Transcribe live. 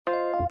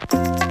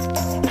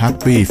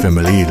Happy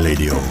Family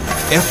Radio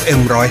FM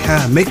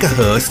 105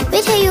 MHz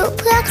วิทยุ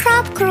เพื่อครอ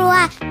บครัว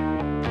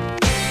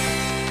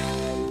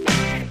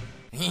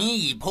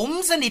ผม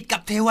สนิทกั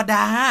บเทวด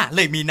าเล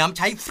ยมีน้ำใ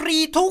ช้ฟรี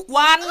ทุก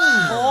วัน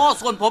โอ้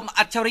ส่วนผม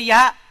อัจฉริย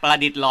ะประ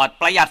ดิษฐ์หลอด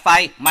ประหยัดไฟ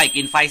ไม่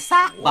กินไฟ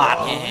สักบาท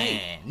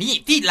นี่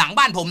ที่หลัง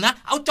บ้านผมนะ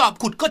เอาจอบ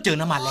ขุดก็เจอ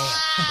น้ำมันแล้ว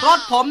รถ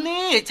ผม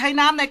นี่ใช้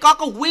น้ำในก๊อก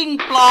ก็วิ่ง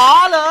ปลอ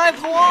เลย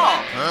พ่อ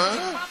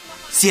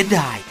เสีย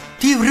ดาย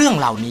ที่เรื่อง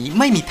เหล่านี้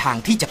ไม่มีทาง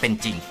ที่จะเป็น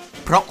จริง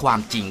เพราะความ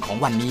จริงของ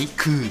วันนี้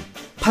คือ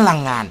พลัง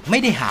งานไม่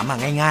ได้หามา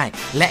ง่าย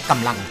ๆและก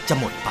ำลังจะ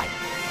หมดไป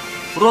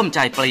ร่วมใจ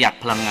ประหยัด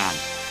พลังงาน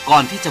ก่อ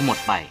นที่จะหมด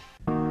ไป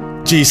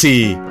GC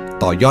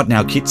ต่อยอดแน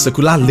วคิด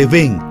Circular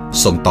Living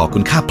ส่งต่อคุ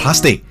ณค่าพลาส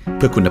ติกเ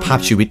พื่อคุณภาพ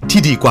ชีวิต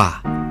ที่ดีกว่า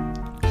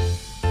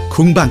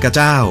คุ้งบางกระเ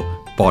จ้า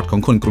ปอดขอ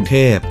งคนกรุงเท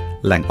พ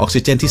แหล่งออก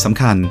ซิเจนที่สำ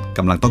คัญก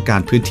ำลังต้องกา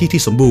รพื้นที่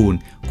ที่สมบูรณ์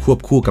ควบ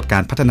คู่กับกา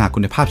รพัฒนาคุ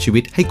ณภาพชีวิ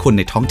ตให้คนใ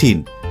นท้องถิ่น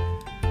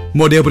โ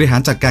มเดลบริหา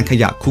รจัดการข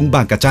ยะคุ้งบ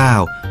างกระเจ้า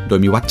โดย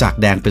มีวัดจาก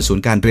แดงเป็นศูน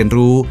ย์การเรียน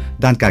รู้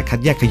ด้านการคัด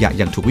แยกขยะอ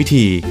ย่างถูกวิ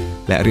ธี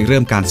และริเริ่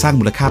มการสร้าง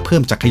มูลค่าเพิ่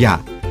มจากขยะ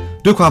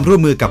ด้วยความร่ว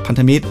มมือกับพัน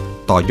ธมิตร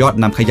ต่อยอด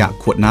นำขยะ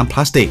ขวดน้ำพล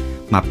าสติก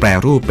มาแปร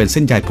รูปเป็นเ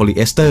ส้นใยโพลีเ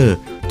อสเตอร์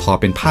ทอ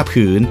เป็นผ้า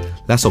ผืน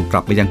และส่งกลั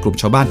บไปยังกลุ่ม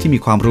ชาวบ้านที่มี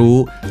ความรู้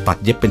ตัด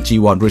เย็บเป็นจี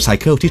วรรีไซ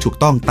เคิลที่ถูก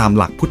ต้องตาม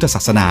หลักพุทธศา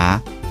สนา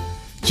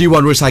จีว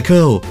รรีไซเคิ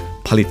ล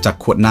ผลิตจาก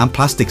ขวดน้ำพ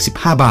ลาสติก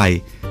15ใบ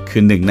คื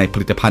อหนึ่งในผ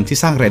ลิตภัณฑ์ที่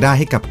สร้างรายได้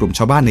ให้กับกลุ่มช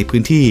าวบ้านใน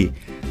พื้นที่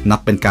นับ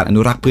เป็นการอ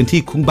นุรักษ์พื้น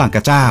ที่คุ้งบางก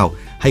ระเจ้า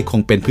ให้ค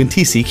งเป็นพื้น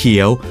ที่สีเขี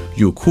ยว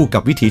อยู่คู่กั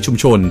บวิถีชุม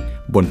ชน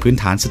บนพื้น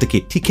ฐานเศรษฐกิ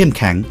จที่เข้มแ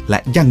ข็งและ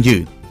ยั่งยื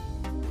น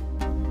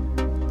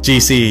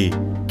GC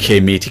เค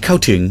มีที่เข้า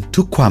ถึง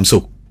ทุกความสุ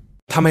ข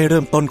ถ้าไม่เ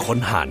ริ่มต้นค้น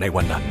หาใน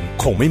วันนั้น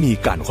คงไม่มี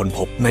การค้นพ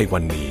บในวั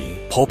นนี้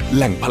พบแ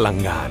หล่งพลัง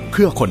งานเ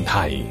พื่อคนไท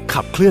ย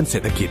ขับเคลื่อนเศร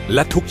ษฐกิจแล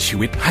ะทุกชี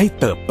วิตให้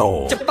เติบโต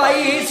จะไป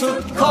สุ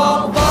ดขอบ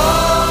ฟ้า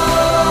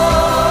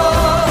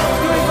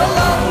ด้วยพ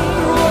ลัง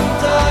รวม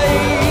ใจ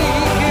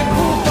เคียง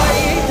คู่ไป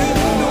ถึง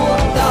ดว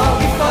งดาว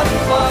ที่ฝัน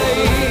ใฝ่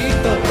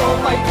เติบโต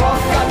ไปพร้อม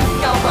กัน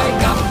ก้าวไป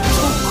กับ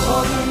ทุกค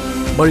น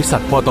บริษั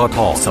ทปตท.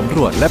สำร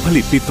วจและผ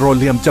ลิตปิโตร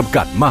เลียมจำ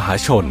กัดมหา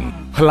ชน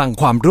พลัง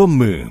ความร่วม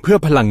มือเพื่อ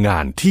พลังงา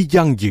นที่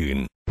ยั่งยืน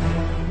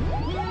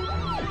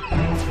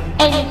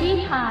Energy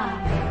Time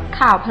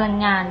ข่าวพลัง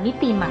งานมิ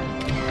ติใหม่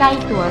ใกล้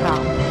ตัวเรา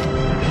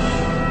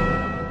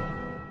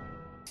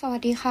สวั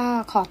สดีค่ะ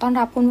ขอต้อน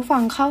รับคุณผู้ฟั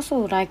งเข้า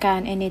สู่รายการ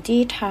Energy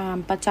Time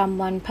ประจ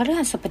ำวันพฤ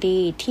หัสบดี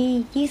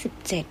ที่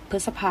27พฤ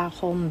ษภา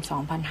คม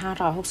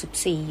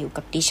2564อยู่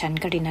กับดิฉัน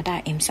กฤณดา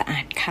เอ็มสะอา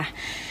ดค่ะ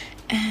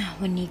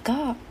วันนี้ก็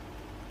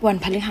วัน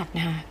พฤหัสน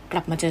ะคะก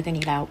ลับมาเจอกัน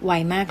อีกแล้วไว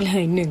มากเล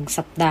ย1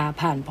สัปดาห์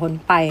ผ่านพ้น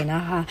ไปน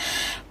ะคะ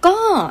ก็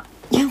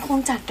ยังคง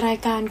จัดราย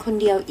การคน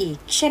เดียวอีก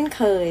เช่นเ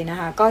คยนะ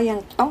คะก็ยัง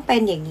ต้องเป็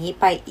นอย่างนี้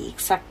ไปอีก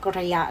สักร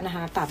ะยะนะค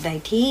ะตราบใด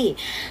ที่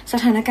ส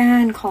ถานกา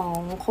รณ์ของ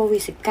โควิ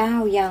ด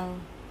 -19 ยัง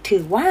ถื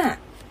อว่า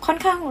ค่อน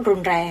ข้างรุ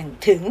นแรง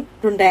ถึง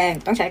รุนแรง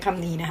ต้องใช้ค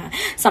ำนี้นะคะ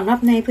สำหรับ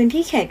ในพื้น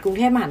ที่เขตกรุง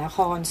เทพมหานค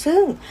รซึ่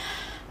ง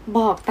บ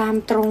อกตาม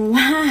ตรง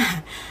ว่า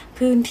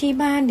พื้นที่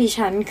บ้านดิ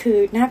ฉันคือ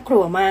น่ากลั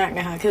วมาก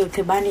นะคะ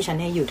คือบ้านดิฉัน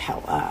เนี่ยอยู่แถว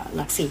ห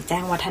ลักสี่แจ้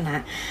งวัฒนะ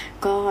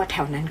ก็แถ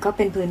วนั้นก็เ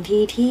ป็นพื้น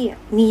ที่ที่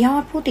มียอ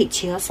ดผู้ติดเ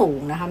ชื้อสูง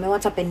นะคะไม่ว่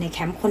าจะเป็นในแค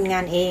มป์คนงา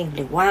นเองห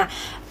รือว่า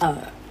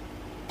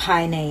ภา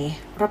ยใน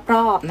ร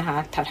อบๆนะคะ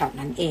แถวๆ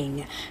นั้นเองเ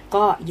นี่ย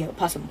ก็เยอะ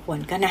พอสมควร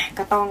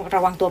ก็ต้องร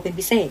ะวังตัวเป็น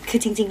พิเศษคือ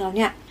จริงๆแล้วเ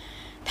นี่ย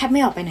แทบไ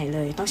ม่ออกไปไหนเล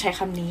ยต้องใช้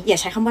คำนี้อย่า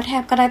ใช้คำว่าแท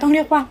บก็ได้ต้องเ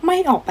รียกว่าไม่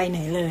ออกไปไหน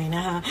เลยน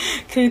ะคะ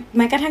คือแ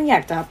ม้กระทั่งอย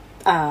ากจะ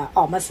อ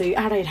อกมาซื้อ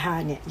อะไรทา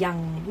นเนี่ยยัง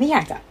ไม่อย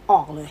ากจะอ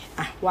อกเลย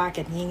ว่า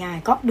กันง่าย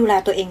ๆก็ดูแล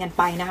ตัวเองกัน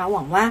ไปนะคะห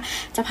วังว่า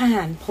จะผ่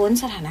านพ้น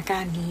สถานกา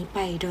รณ์นี้ไป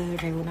โดย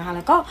เร็วนะคะแ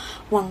ล้วก็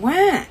หวังว่า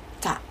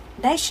จะ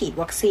ได้ฉีด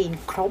วัคซีน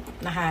ครบ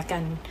นะคะกั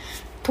น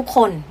ทุกค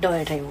นโดย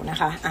เร็วนะ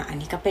คะอัน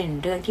นี้ก็เป็น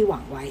เรื่องที่หวั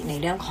งไว้ใน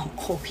เรื่องของ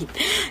โควิด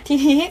ที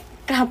นี้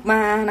กลับม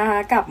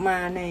า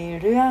ใน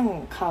เรื่อง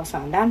ข่าวส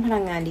ารด้านพลั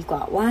งงานดีกว่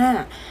าว่า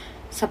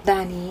สัปดา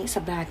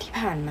ห์ที่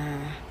ผ่านมา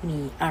มี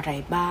อะไร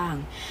บ้าง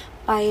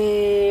ไป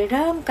เ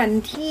ริ่มกัน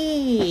ที่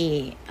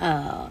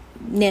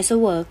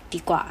Naturework ดี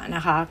กว่าน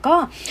ะคะก็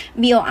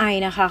BOI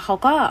นะคะเขา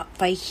ก็ไ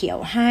ฟเขียว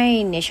ให้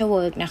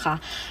Naturework นะคะ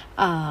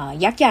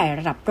ยักษ์ใหญ่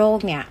ระดับโลก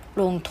เนี่ย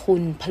ลงทุ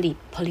นผลิต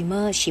โพลิเม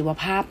อร์ชีว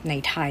ภาพใน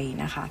ไทย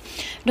นะคะ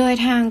โดย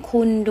ทาง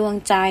คุณดวง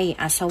ใจ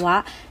อัศวะ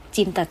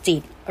จินตจิ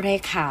ตเล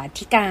ขา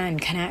ธิการ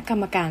คณะกร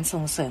รมการ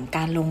ส่งเสริมก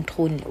ารลง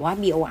ทุนหรือว่า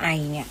BOI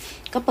เนี่ย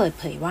ก็เปิด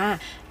เผยว่า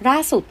ล่า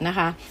สุดนะค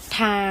ะ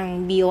ทาง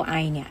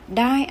BOI เนี่ย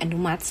ได้อนุ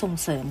มัติส่ง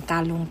เสริมกา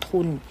รลง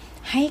ทุน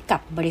ให้กั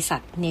บบริษั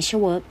ท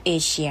Naturework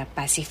Asia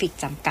Pacific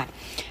จำกัด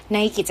ใน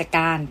กิจก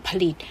ารผ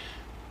ลิต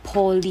โพ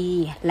ลี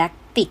แลค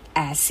ติกแอ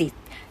ซิด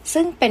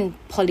ซึ่งเป็น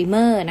โพลิเม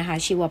อร์นะคะ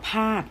ชีวภ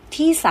าพ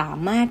ที่สา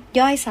มารถ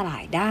ย่อยสลา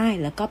ยได้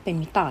แล้วก็เป็น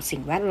มิตรต่อสิ่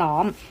งแวดล้อ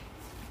ม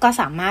ก็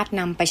สามารถ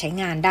นำไปใช้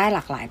งานได้หล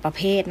ากหลายประเ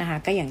ภทนะคะ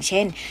ก็อย่างเ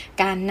ช่น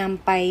การน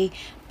ำไป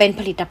เป็น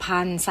ผลิตภั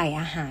ณฑ์ใส่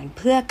อาหารเ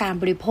พื่อการ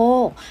บริโภ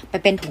คไป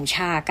เป็นถุงช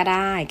าก็ไ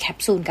ด้แคป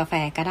ซูลกาแฟ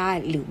ก็ได้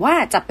หรือว่า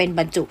จะเป็น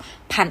บรรจุ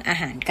ภัณฑ์อา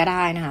หารก็ไ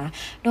ด้นะคะ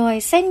โดย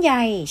เส้นใย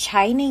ใ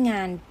ช้ในง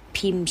าน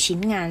พิมพ์ชิ้น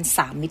งาน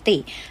3มิติ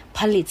ผ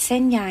ลิตเส้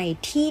นใย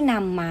ที่น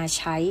ำมาใ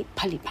ช้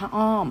ผลิตผ้า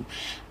อ้อม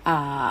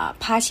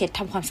ผ้าเช็ดท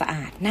ำความสะอ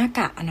าดหน้าก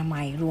ากอนา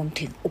มัยรวม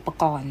ถึงอุป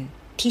กรณ์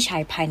ที่ใช้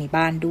ภายใน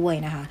บ้านด้วย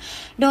นะคะ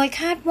โดย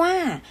คาดว่า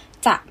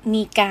จะ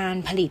มีการ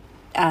ผลิต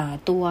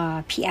ตัว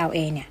PLA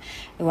เนี่ย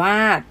หรือว่า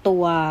ตั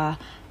ว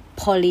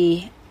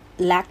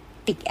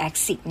Polylactic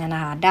Acid น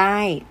ะคะได้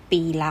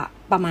ปีละ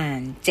ประมาณ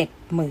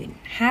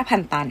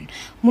 75,000 ตัน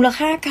มูล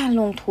ค่าการ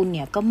ลงทุนเ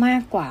นี่ยก็มา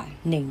กกว่า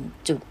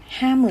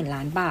 1.5 หมื่นล้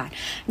านบาท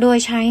โดย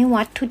ใช้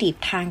วัตถุดิบ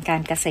ทางกา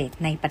รเกษตร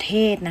ในประเท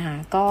ศนะคะ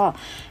ก็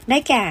ได้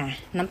แก่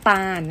น้ำต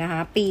าลนะคะ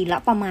ปีละ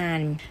ประมาณ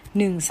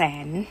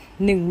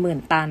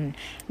 110,000 ตัน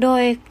โด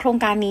ยโครง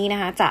การนี้นะ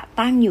คะจะ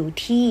ตั้งอยู่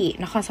ที่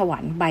นครสวร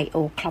รค์ไบโอ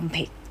คอมเพ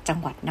ล็กซ์จัง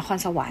หวัดนคร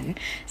สวรรค์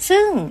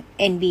ซึ่ง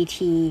NBT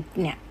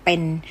เนี่ยเป็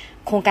น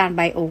โครงการไ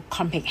บโอค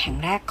อมเพล็กซ์แห่ง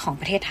แรกของ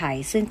ประเทศไทย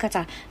ซึ่งก็จ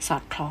ะสอ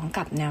ดคล้อง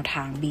กับแนวท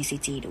าง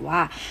BCG หรือว่า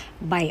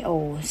Bio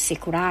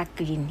Circular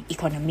Green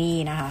Economy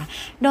นะคะ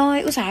โดย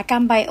อุตสาหกรร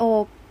มไบโอ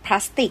พลา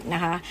สติกน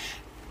ะคะ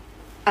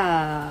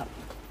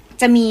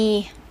จะมี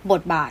บ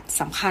ทบาท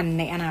สำคัญ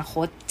ในอนาค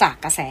ตจาก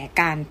กระแส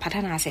การพัฒ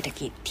นาเศรษฐ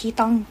กิจที่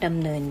ต้องด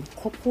ำเนิน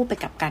ควบคู่ไป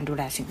กับการดูแ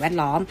ลสิ่งแวด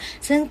ล้อม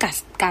ซึ่ง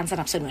การส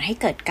นับสนุนให้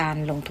เกิดการ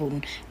ลงทุน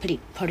ผลิต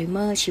โพลิเม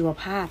อร์ชีว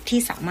ภาพที่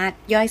สามารถ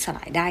ย่อยสล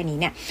ายได้นี้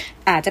เนี่ย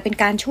อาจจะเป็น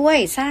การช่วย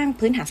สร้าง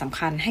พื้นฐานสำ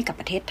คัญให้กับ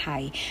ประเทศไท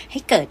ยให้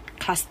เกิด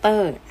คลัสเตอ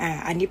ร์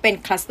อันนี้เป็น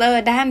คลัสเตอ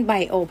ร์ด้านไบ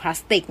โอพลา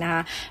สติกนะค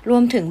ะรว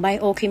มถึงไบ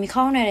โอเคมีค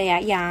อลในระยะ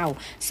ยาว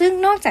ซึ่ง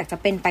นอกจากจะ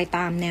เป็นไปต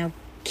ามแนว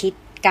คิด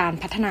การ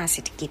พัฒนาเศ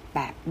รษฐกิจแบ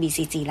บ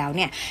BCG แล้วเ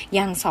นี่ย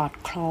ยังสอด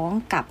คล้อง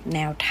กับแน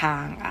วทา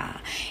ง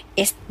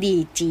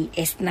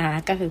SDGs นะ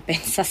ก็คือเป็น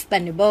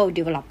Sustainable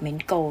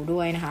Development Goal ด้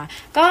วยนะคะ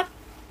ก็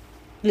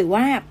หรือ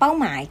ว่าเป้า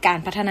หมายการ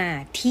พัฒนา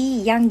ที่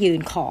ยั่งยื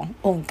นของ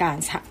องค์การ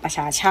สหประช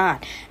าชา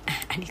ติ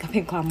อันนี้ก็เป็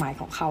นความหมาย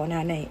ของเขาน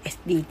ะใน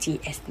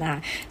SDGs นะ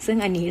ซึ่ง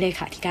อันนี้เลย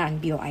ค่ะที่การ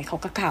BOI เขา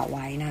ก็กล่าวไ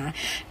ว้นะ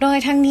โดย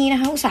ทั้งนี้นะ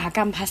คะอุตสาหกร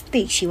รมพลาส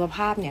ติกชีวภ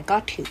าพเนี่ยก็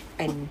ถือเ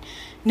ป็น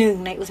หนึ่ง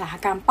ในอุตสาห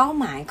กรรมเป้า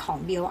หมายของ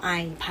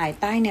BOI ภาย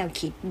ใต้แนว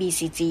คิด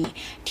BCG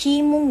ที่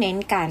มุ่งเน้น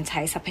การใ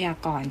ช้ทรัพยา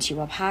กรชี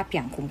วภาพอ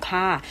ย่างคุ้ม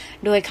ค่า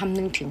โดยคำ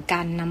นึงถึงก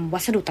ารนำวั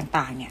สดุ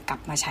ต่างๆเนี่ยกลั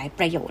บมาใช้ป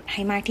ระโยชน์ใ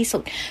ห้มากที่สุ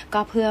ดก็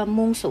เพื่อ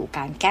มุ่งสู่ก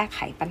ารแก้ไข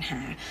ปัญหา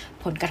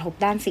ผลกระทบ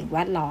ด้านสิ่งแว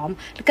ดล้อม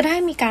และก็ได้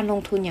มีการล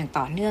งทุนอย่าง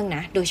ต่อเนื่องน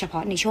ะโดยเฉพา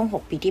ะในช่วง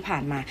6ปีที่ผ่า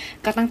นมา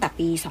ก็ตั้งแต่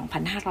ปี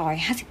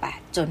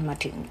 2558 จนมา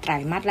ถึงไตร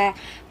มาสแรก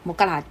ม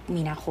กราคม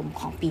มีนาคม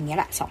ของปีนี้แ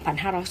หละ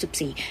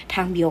 2514 ท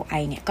าง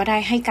BOI เนี่ยก็ได้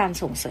ให้การ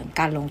ส่งเสริม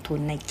การลงทุน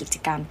ในกิจ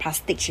การพลาส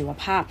ติกชีว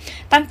ภาพ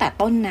ตั้งแต่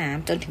ต้นน้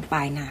ำจนถึงปล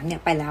ายน้ำเนี่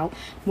ยไปแล้ว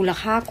มูล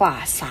ค่ากว่า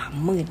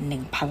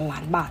 31,000 ล้า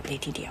นบาทเล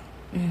ยทีเดียว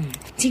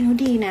จริงแล้ว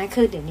ดีนะ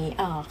คือเดี๋ยวนี้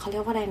เขาเรี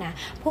ยกว่าอะไรนะ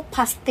พวกพ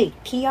ลาสติก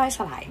ที่ย่อยส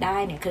ลายได้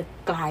เนี่ยคือ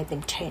กลายเป็น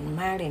เทรนด์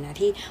มากเลยนะ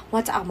ที่ว่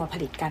าจะเอามาผ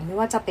ลิตกันไม่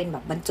ว่าจะเป็นแบ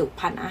บบรรจุ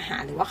ภัณฑ์อาหา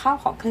รหรือว่าข้าว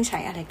ของเครื่องใช้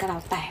อะไรก็แล้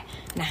วแต่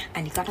นะอั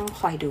นนี้ก็ต้อง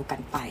คอยดูกั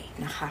นไป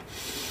นะคะ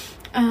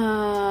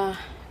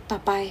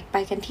ต่อไป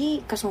กันที่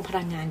กระทรวงพ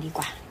ลังงานดีก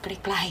ว่าใ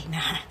กล้ๆน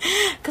ะคะ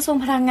กระทรวง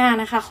พลังงาน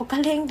นะคะเขาก็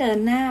เร่งเดิน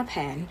หน้าแผ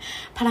น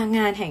พลังง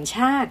านแห่งช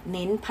าติเ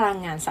น้นพลัง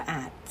งานสะอ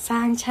าดสร้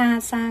างชา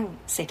ติสร้าง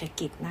เศรษฐ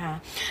กิจนะคะ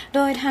โด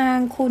ยทาง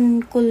คุณ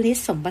กุลฤท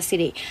ธิ์สมบัติสิ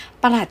ริ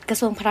ปลัดกระ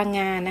ทรวงพลังง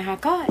านนะคะ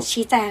ก็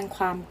ชี้แจงค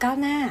วามก้าว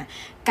หน้า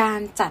กา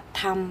รจัด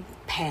ท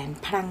ำแผน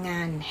พลังง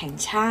านแห่ง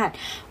ชาติ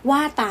ว่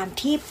าตาม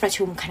ที่ประ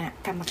ชุมคณะ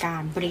กรรมกา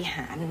รบริห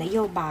ารนโย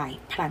บาย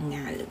พลังง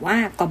านหรือว่า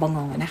กบง.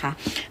นะคะ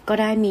ก็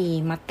ได้มี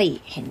มติ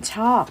เห็นช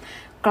อบ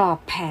กรอบ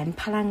แผน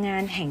พลังงา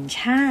นแห่ง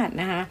ชาติ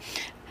นะคะ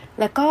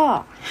แล้วก็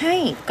ให้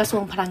กระทรว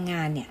งพลังง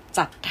านเนี่ย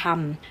จัดท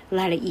ำร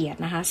ายละเอียด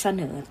นะคะเส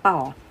นอต่อ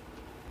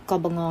ก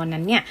บง.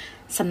นั้นเนี่ย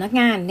สำนัก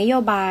งานนโย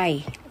บาย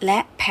และ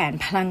แผน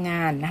พลังง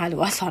านนะคะหรือ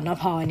ว่าสน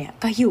พ.เนี่ย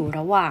ก็อยู่ร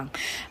ะหว่าง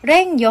เ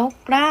ร่งยก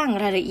ร่าง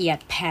รายละเอียด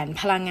แผน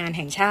พลังงานแ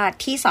ห่งชาติ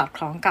ที่สอดค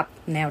ล้องกับ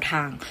แนวท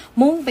าง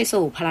มุ่งไป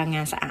สู่พลังง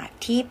านสะอาด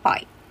ที่ปล่อ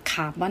ยค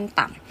าร์บอน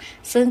ต่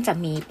ำซึ่งจะ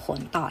มีผล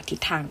ต่อทิศ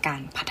ทางกา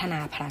รพัฒนา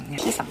พลังงาน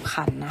ที่สำ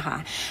คัญนะคะ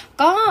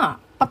ก็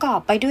ประกอบ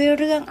ไปด้วย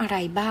เรื่องอะไร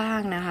บ้าง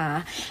นะคะ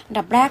อัน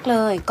ดับแรกเล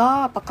ยก็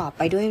ประกอบไ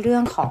ปด้วยเรื่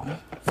องของ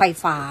ไฟ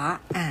ฟ้า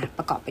ป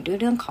ระกอบไปด้วย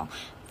เรื่องของ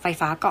ไฟ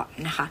ฟ้าก่อน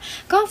นะคะ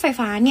ก็ไฟ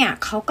ฟ้าเนี่ย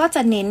เขาก็จ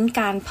ะเน้น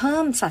การเพิ่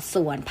มสัด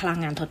ส่วนพลัง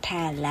งานทดแท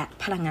นและ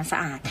พลังงานสะ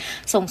อาด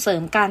ส่งเสริ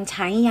มการใ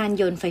ช้ยาน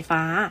ยนต์ไฟฟ้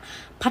า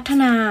พัฒ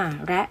นา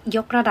และย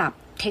กระดับ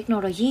เทคโน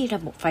โลยีร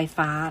ะบบไฟ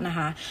ฟ้านะค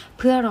ะเ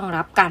พื่อรอง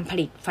รับการผ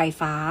ลิตไฟ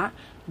ฟ้า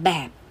แบ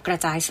บกระ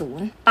จายศูน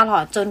ย์ตลอ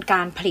ดจนก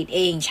ารผลิตเอ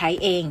งใช้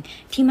เอง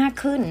ที่มาก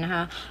ขึ้นนะค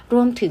ะร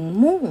วมถึง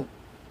มุ่ง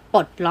ปล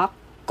ดล็อก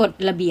กฎ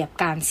ระเบียบ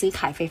การซื้อข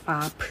ายไฟฟ้า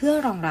เพื่อ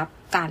รองรับ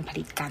การผ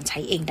ลิตการใช้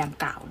เองดัง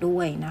กล่าวด้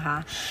วยนะคะ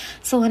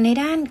ส่วนใน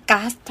ด้าน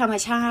ก๊าซธรรม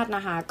ชาติน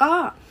ะคะก็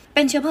เ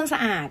ป็นเชื้อเพลิงสะ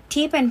อาด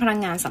ที่เป็นพลัง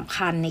งานสำ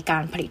คัญในกา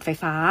รผลิตไฟ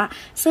ฟ้า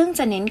ซึ่งจ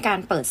ะเน้นการ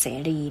เปิดเส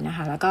รีนะค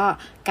ะแล้วก็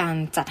การ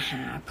จัดห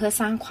าเพื่อ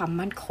สร้างความ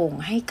มั่นคง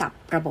ให้กับ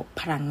ระบบ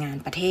พลังงาน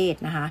ประเทศ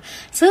นะคะ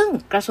ซึ่ง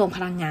กระทรวงพ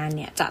ลังงานเ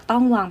นี่ยจะต้อ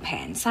งวางแผ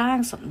นสร้าง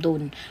สมดุ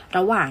ลร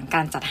ะหว่างก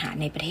ารจัดหา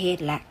ในประเทศ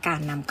และการ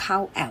นำเข้า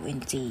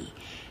LNG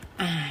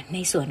ใน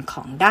ส่วนข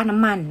องด้านน้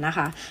ำมันนะค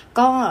ะ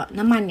ก็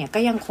น้ำมันเนี่ยก็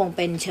ยังคงเ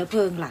ป็นเชื้อเพ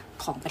ลิงหลัก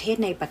ของประเทศ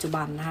ในปัจจุ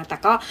บันนะคะแต่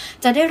ก็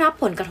จะได้รับ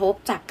ผลกระทบ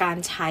จากการ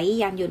ใช้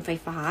ยานยนต์ไฟ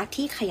ฟ้า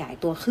ที่ขยาย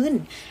ตัวขึ้น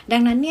ดั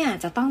งนั้นเนี่ย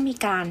จะต้องมี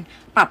การ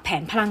ปรับแผ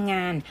นพลังง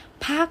าน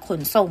ภาคข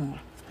นส่ง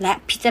และ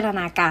พิจารณ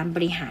าการบ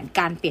ริหาร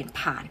การเปลี่ยน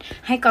ผ่าน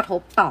ให้กระท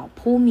บต่อ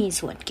ผู้มี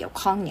ส่วนเกี่ยว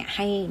ข้องเนี่ยใ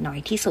ห้น้อย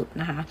ที่สุด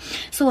นะคะ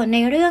ส่วนใน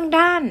เรื่อง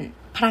ด้าน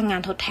พลังงา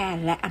นทดแทน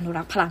และอนุ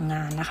รักษ์พลังง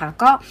านนะคะ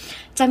ก็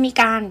จะมี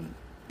การ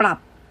ปรับ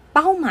เ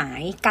ป้าหมา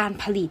ยการ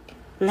ผลิต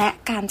และ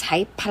การใช้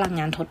พลัง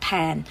งานทดแท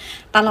น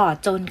ตลอด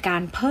จนกา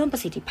รเพิ่มปร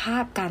ะสิทธิภา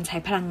พการใช้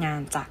พลังงา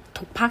นจาก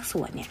ทุกภาค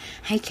ส่วนเนี่ย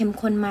ให้เข้ม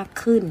ข้นมาก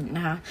ขึ้นน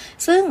ะคะ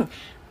ซึ่ง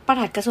ป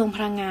ลัดกระทรวงพ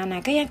ลังงานน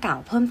ะก็ยังกล่าว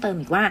เพิ่มเติม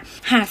อีกว่า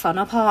หากสน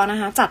พ.นะ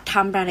คะจัดท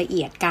ำรายละเ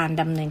อียดการ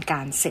ดำเนินก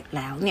ารเสร็จแ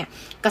ล้วเนี่ย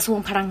กระทรวง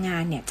พลังงา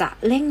นเนี่ยจะ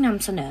เร่งน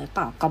ำเสนอ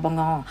ต่อกบง.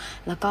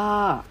แล้วก็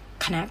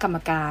คณะกรรม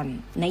การ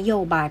นโย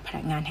บายพ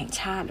ลังงานแห่ง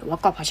ชาติหรือว่า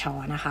กพช.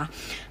นะคะ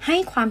ให้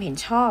ความเห็น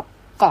ชอบ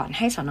ก่อนใ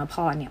ห้สนพ.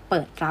เนี่ยเ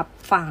ปิดรับ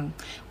ฟัง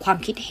ความ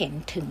คิดเห็น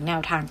ถึงแน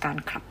วทางการ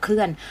ขับเคลื่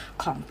อน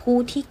ของผู้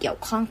ที่เกี่ยว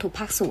ข้องทุก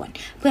ภาคส่วน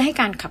เพื่อให้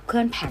การขับเคลื่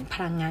อนแผนพ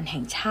ลังงานแ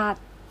ห่งชาติ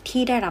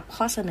ที่ได้รับ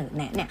ข้อเสนอแ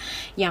นะเนี่ย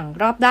อย่าง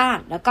รอบด้าน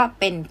แล้วก็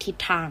เป็นทิศ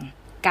ทาง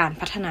การ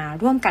พัฒนา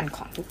ร่วมกันข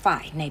องทุกฝ่า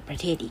ยในประ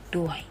เทศอีก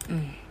ด้วย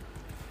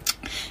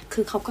คื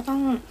อเขาก็ต้อ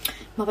ง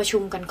มาประชุ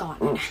มกันก่อน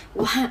นะ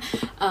ว่า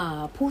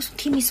ผู้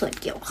ที่มีส่วน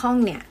เกี่ยวข้อง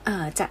เนี่ย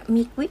จะ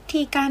มีวิ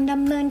ธีการด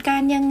ำเนินกา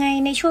รยังไง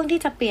ในช่วงที่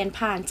จะเปลี่ยน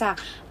ผ่านจาก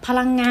พ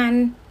ลังงาน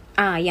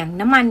อย่าง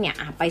น้ำมันเนี่ย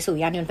ไปสู่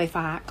ยานยนต์ไฟ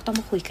ฟ้าก็ต้อง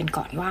มาคุยกัน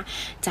ก่อนว่า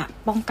จะ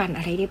ป้องกันอ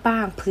ะไรได้บ้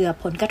างเผื่อ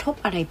ผลกระทบ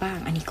อะไรบ้าง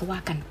อันนี้ก็ว่า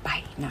กันไป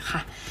นะค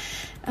ะ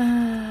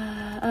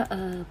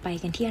ไป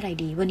กันที่อะไร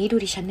ดีวันนี้ดู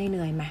ดิฉันเห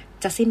นื่อยไหม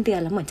จะสิ้นเดือ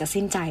นแล้วเหมือนจะ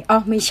สิ้นใจ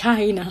ไม่ใช่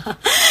นะ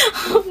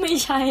ไม่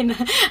ใช่นะ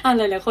ห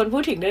ลายๆคนพู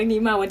ดถึงเรื่องนี้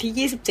มาวัน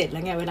ที่27แล้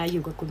วไงเวลาอ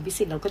ยู่กับคุณพิ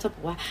สิทธิ์เราก็จะบ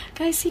อกว่าใ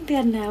กล้สิ้นเดื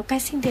อนแล้วใกล้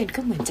สิ้นเดือนก็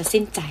เหมือนจะ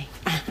สิ้นใจ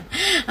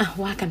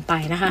ว่ากันไป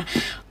นะคะ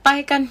ไป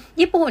กัน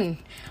ญี่ปุ่น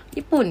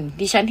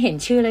ดิฉันเห็น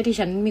ชื่อแล้วดิ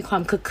ฉันมีควา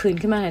มคึกคืน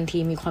ขึ้นมาทันที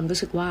มีความรู้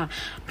สึกว่า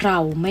เรา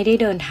ไม่ได้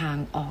เดินทาง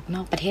ออกน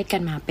อกประเทศกั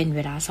นมาเป็นเว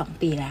ลา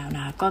2 ปีแล้วน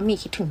ะก็มี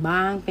คิดถึง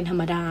บ้างเป็นธร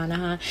รมดาน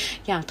ะคะ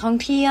อยากท่อง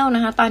เที่ยวน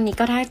ะคะตอนนี้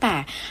ก็ได้แต่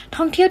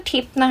ท่องเที่ยวทิ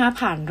ปนะคะ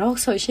ผ่านโลก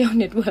โซเชียล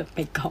เน็ตเวิร์กไป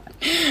ก่อน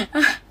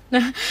น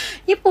ะ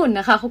ญี่ปุ่น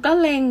นะคะเขาก็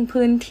เล็ง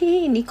พื้นที่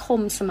นิค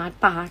มสมาร์ท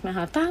พาร์คนะค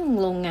ะตั้ง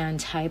โรงงาน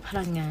ใช้พ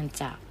ลังงาน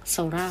จากโซ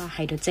ล่าร์ไฮ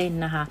โดรเจน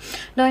นะคะ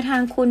โดยทา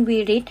งคุณวี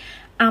ริศ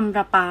อัม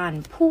รปาน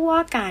ผู้ว่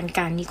าการ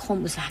นิคม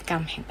อุตสาหกรร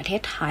มแห่งประเท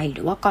ศไทยห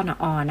รือว่ากน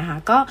อ.นะคะ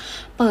ก็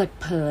เปิด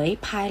เผย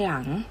ภายหลั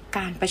งก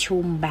ารประชุ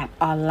มแบบ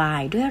ออนไล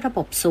น์ด้วยระบ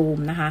บซูม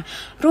นะคะ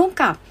ร่วม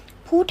กับ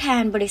ผู้แท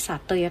นบริษัท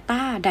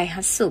Toyota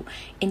Daihatsu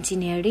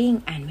Engineering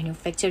and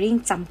Manufacturing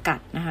จำกัด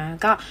นะคะ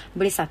ก็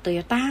บริษัท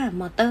Toyota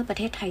Motor ประ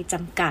เทศไทยจ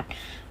ำกัด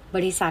บ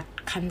ริษัท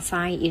คันไซ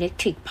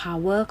Electric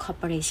Power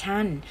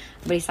Corporation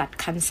บริษัท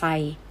คันไซ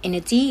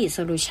Energy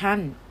Solution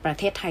ประ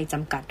เทศไทยจ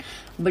ำกัด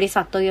บริษั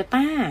ท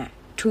Toyota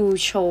ทู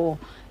โช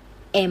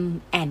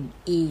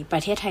M&E ปร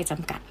ะเทศไทยจ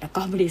ำกัดแล้ว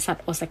ก็บริษัท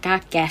โอซาก้า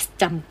แก๊ส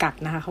จำกัด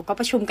นะคะเขาก็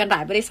ประชุมกันหล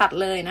ายบริษัท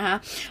เลยนะคะ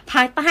ภ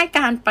ายใต้ก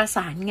ารประส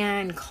านงา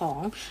นของ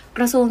ก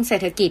ระทรวงเศร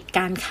ษฐกิจ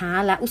การค้า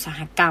และอุตสา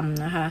หกรรม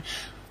นะคะ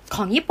ข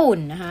องญี่ปุ่น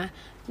นะคะ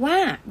ว่า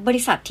บ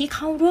ริษัทที่เ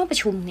ข้าร่วมประ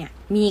ชุมเนี่ย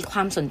มีคว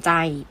ามสนใจ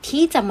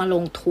ที่จะมาล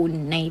งทุน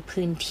ใน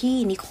พื้นที่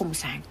นิคมอุ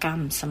ตสาหกรรม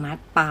สมาร์ท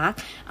พาร์ค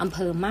อำเภ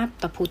อมาบ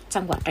ตาพุธ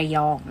จังหวัดระย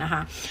องนะค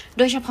ะโ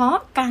ดยเฉพาะ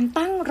การ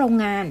ตั้งโรง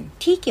งาน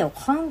ที่เกี่ยว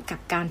ข้องกั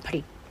บการผ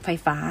ลิตไฟ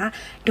ฟ้า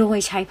โดย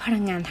ใช้พลั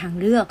งงานทาง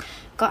เลือก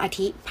ก็อา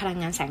ทิพลัง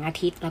งานแสงอา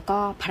ทิตย์แล้วก็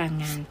พลัง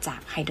งานจา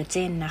กไฮโดรเจ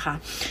นนะคะ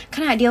ข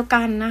ณะเดียว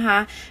กันนะคะ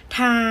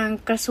ทาง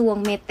กระทรวง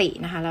เมติ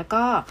นะคะแล้ว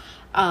ก็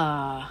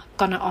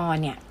กนอ.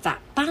เนี่ยจะ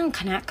ตั้ง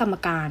คณะกรรม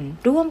การ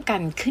ร่วมกั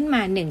นขึ้นม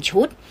า1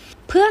ชุด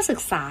เพื่อศึ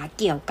กษา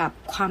เกี่ยวกับ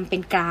ความเป็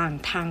นกลาง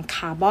ทางค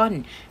าร์บอน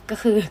ก็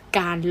คือ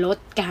การลด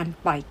การ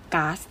ปล่อย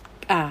ก๊าซ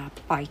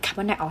ปล่อยคาร์บ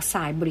อนไดออกไซ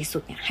ด์บริสุ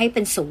ทธิ์เนี่ยให้เ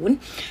ป็นศูนย์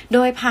โด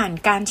ยผ่าน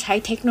การใช้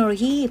เทคโนโล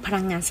ยีพ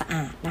ลังงานสะอ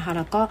าดนะคะแ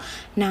ล้วก็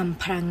น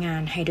ำพลังงา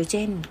นไฮโดรเจ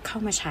นเข้า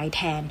มาใช้แ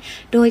ทน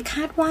โดยค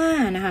าดว่า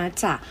นะคะ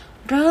จะ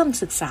เริ่ม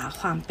ศึกษา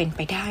ความเป็นไป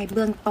ได้เ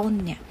บื้องต้น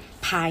เนี่ย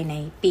ภายใน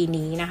ปี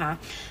นี้นะคะ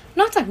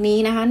นอกจากนี้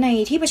นะคะใน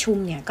ที่ประชุม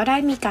เนี่ยก็ได้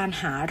มีการ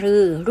หารื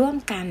อร่วม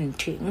กัน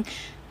ถึง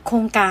โคร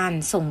งการ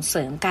ส่งเส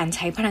ริมการใ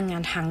ช้พลังงา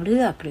นทางเลื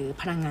อกหรือ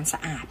พลังงานสะ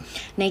อาด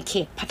ในเข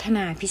ตพัฒน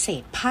าพิเศ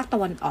ษภาคตะ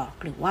วันออก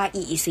หรือว่า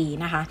EEC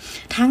นะคะ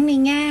ทั้งใน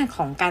แง่ข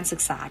องการศึ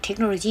กษาเทค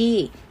โนโลยี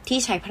ที่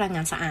ใช้พลังง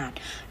านสะอาด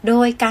โด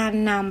ยการ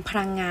นำพ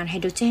ลังงานไฮ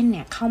โดรเจนเ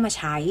นี่ยเข้ามาใ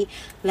ช้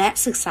และ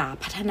ศึกษา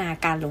พัฒนา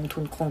การลงทุ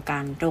นโครงกา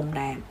รโรง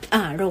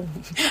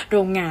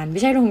งานไ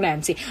ม่ใช่โรงแรม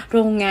สิโร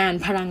งงาน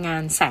พลังงา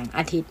นแสงอ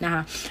าทิตย์นะค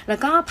ะแล้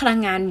วก็พลัง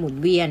งานหมุน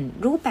เวียน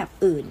รูปแบบ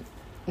อื่น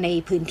ใน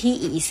พื้นที่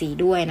EEC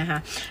ด้วยนะคะ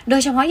โด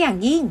ยเฉพาะอย่าง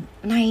ยิ่ง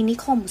ในนิ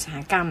คมอุตสาห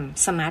กรรม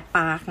สมาร์ทพ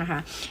าร์คนะคะ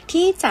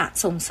ที่จะ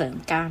ส่งเสริม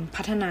การ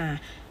พัฒนา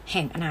แ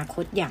ห่งอนาค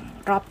ตอย่าง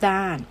รอบ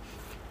ด้าน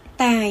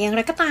แต่อย่างไ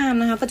รก็ตาม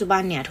นะคะปัจจุบั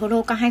นเนี่ยทั่วโล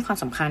กก็ให้ความ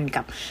สำคัญ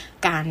กับ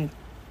การ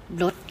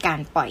ลดการ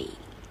ปล่อย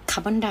คา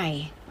ร์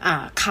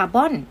บ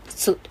อน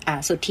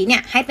สุทธิเนี่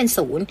ยให้เป็น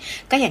ศูนย์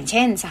ก็อย่างเ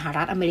ช่นสห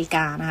รัฐอเมริก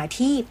านะคะ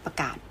ที่ประ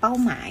กาศเป้า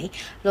หมาย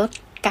ลด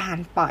การ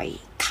ปล่อย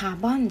ค าร์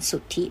บอนสุ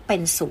ทธิเป็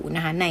นศูนย์น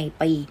ะคะใน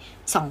ปี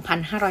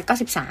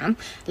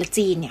 2593 และ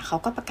จีนเนี่ยเขา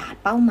ก็ประกาศ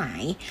เป้าหมา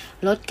ย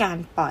ลดการ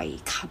ปล่อย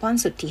คาร์บอน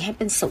สุทธิให้เ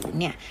ป็นศูนย์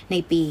เนี่ยใน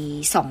ปี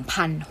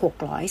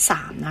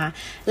 2603 นะคะ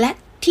และ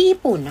ที่ญี่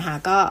ปุ่นนะคะ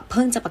ก็เ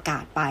พิ่งจะประกา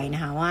ศไปน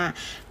ะคะว่า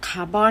ค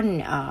าร์บอน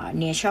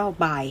neutral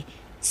by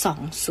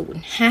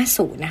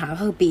 2050 นะคะก็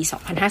คือปี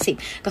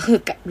 2050 ก็คือ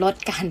ลด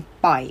การ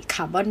ปล่อยค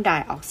าร์บอนได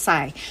ออกไซ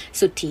ด์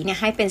สุทธิเนี่ย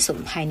ให้เป็นศู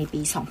นย์ภายใน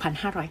ปี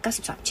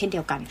 2593 เช่นเดี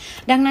ยวกัน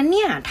ดังนั้นเ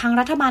นี่ยทาง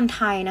รัฐบาลไ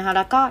ทยนะคะแ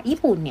ล้วก็ญี่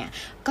ปุ่นเนี่ย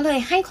ก็เลย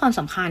ให้ความส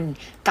ำคัญ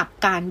กับ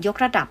การยก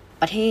ระดับ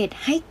ประเทศ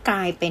ให้กล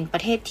ายเป็นปร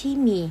ะเทศที่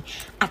มี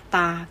อัต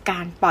ราก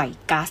ารปล่อย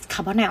ก๊าซคา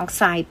ร์บอนไดออก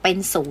ไซด์เป็น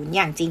ศูนย์อ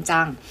ย่างจริง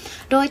จัง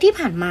โดยที่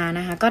ผ่านมาน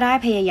ะคะก็ได้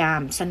พยายา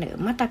มเสนอ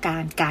มาตรกา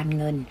รการ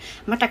เงิน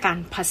มาตรการ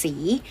ภาษี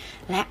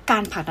และกา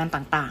รผลักดัน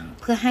ต่างๆ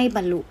เพื่อให้บ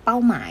รรลุเป้า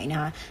หมายนะ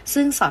คะ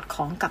ซึ่งสอดค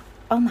ล้องกับ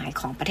เป้าหมาย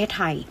ของประเทศไ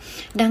ทย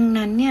ดัง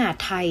นั้นเนี่ย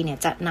ไทยเนี่ย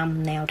จะน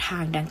ำแนวทา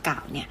งดังกล่า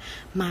วเนี่ย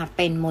มาเ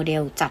ป็นโมเด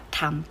ลจัด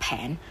ทำแผ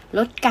นล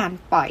ดการ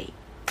ปล่อย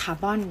คา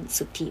ร์บอน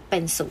สุทธิเป็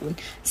นศูนย์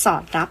สอ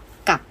ดรับ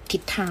กับทิ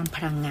ศทางพ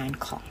ลังงาน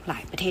ของหลา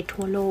ยประเทศ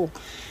ทั่วโลก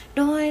โ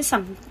ดยส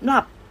ำหรั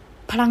บ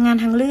พลังงาน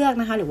ทางเลือก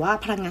นะคะหรือว่า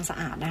พลังงานสะ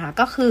อาดนะคะ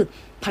ก็คือ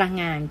พลัง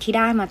งานที่ไ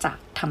ด้มาจาก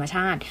ธรรมช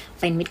าติ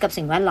เป็นมิตรกับ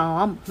สิ่งแวดล้อ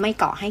มไม่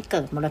ก่อให้เ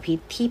กิดมลพิษ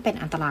ที่เป็น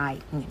อันตราย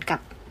เหมือนกับ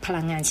พ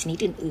ลังงานชนิด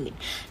อื่น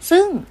ๆ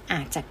ซึ่งอ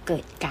าจจะเกิ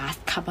ดก๊าซ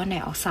คาร์บอนได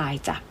ออกไซ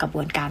ด์จากกระบ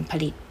วนการผ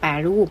ลิตแปร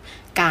รูป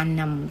การ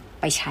นำ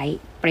ไปใช้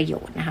ประโย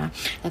ชน์นะคะ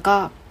แล้วก็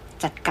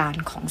จัดการ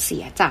ของเสี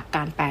ยจากก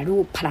ารแปรรู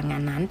ปพลังงา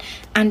นนั้น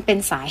อันเป็น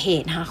สาเห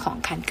ตุนะคะของ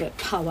การเกิด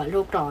ภาวะโล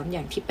กร้อนอ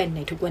ย่างที่เป็นใน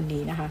ทุกวัน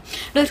นี้นะคะ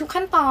โดยทุก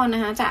ขั้นตอนน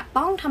ะคะจะ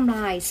ต้องทำล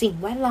ายสิ่ง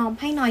แวดล้อม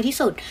ให้น้อยที่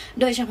สุด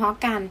โดยเฉพาะ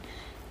การ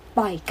ป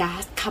ล่อยก๊า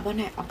ซคาร์บอน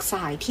ไดออกไซ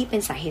ด์ที่เป็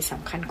นสาเหตุส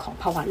ำคัญของ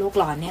ภาวะโลก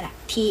ร้อนเนี่ยแหละ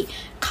ที่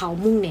เขา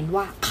มุ่งเน้น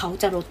ว่าเขา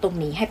จะลดตรง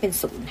นี้ให้เป็น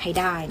ศูนย์ให้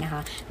ได้นะค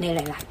ะในห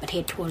ลายๆประเท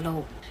ศทั่วโล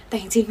กแต่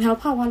จริงๆแล้ว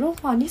ภาวะโลก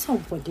ร้อนที่ส่ง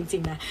ผลจริ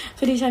งๆนะ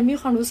คือดิฉันมี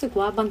ความรู้สึก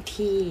ว่าบาง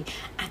ที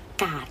อา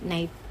กาศใน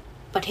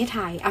ประเทศไท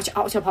ยเอา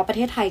เฉพาะประเ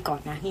ทศไทยก่อน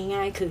นะ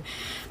ง่ายๆคือ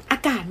อา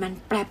กาศมัน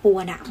แปรปรว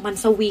นอะมัน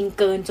สวิง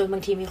เกินจนบา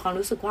งทีมีความ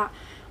รู้สึกว่า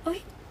เอ้ย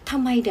ทำ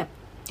ไมเดี๋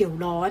ยว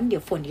ร้อนเดี๋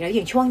ยวฝนอีกแล้วอ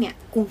ย่างช่วงเนี้ย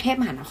กรุงเทพ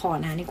มหานคร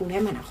นะในกรุงเท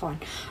พมหานคร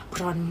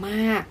ร้อนม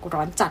าก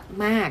ร้อนจัด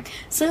มาก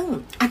ซึ่ง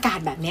อากาศ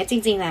แบบนี้จ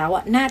ริงๆแล้วอ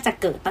ะน่าจะ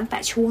เกิดตั้งแต่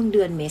ช่วงเ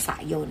ดือนเมษา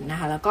ยนนะ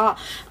คะแล้วก็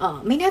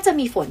ไม่น่าจะ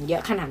มีฝนเยอ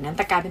ะขนาดนั้นแ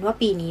ต่กลายเป็นว่า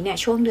ปีนี้เนี่ย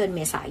ช่วงเดือนเม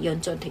ษายน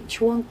จนถึง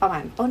ช่วงประมา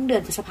ณต้นเดือ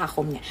นพฤษภาค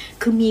มเนี่ย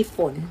คือมีฝ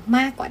นม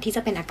ากกว่าที่จ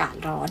ะเป็นอากาศ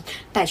ร้อน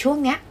แต่ช่วง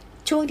เนี้ย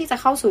ช่วงที่จะ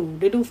เข้าสู่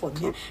ฤดูฝน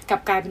เนี่ยกลั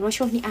บกลายเป็นว่า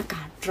ช่วงนี้อาก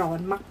าศร้อน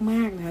ม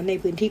ากๆนะใน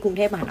พื้นที่กรุงเ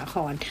ทพมหานค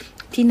ร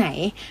ที่ไหน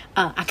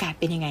อากาศ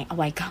เป็นยังไงเอา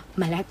ไว้ก็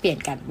มาแลกเปลี่ยน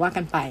กันว่า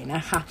กันไปน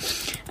ะคะ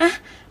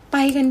ไป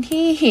กัน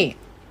ที่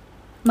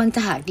บางจ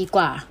ากดีก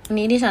ว่าวัน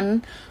นี้ดิฉัน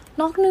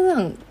นอกเรื่อง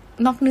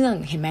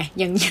เห็นไหม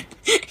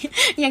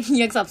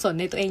ยังสับสน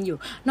ในตัวเองอยู่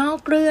นอก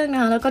เรื่องน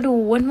ะคะแล้วก็ดู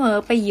วนเวอ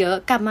ร์ไปเยอะ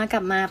กลับม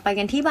าไป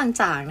กันที่บาง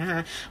จากนะคะ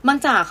บาง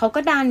จากเขาก็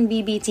ดัน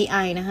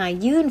BBGI นะคะ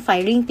ยื่นไฟ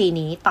ลิ่งปี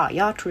นี้ต่อ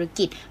ยอดธุร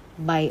กิจ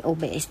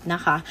Bio-based น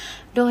ะคะ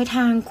โดยท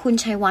างคุณ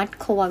ชัยวัฒน์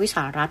โคววิส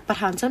ารัตน์ประ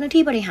ธานเจ้าหน้า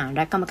ที่บริหารแ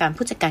ละกรรมการ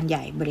ผู้จัดการให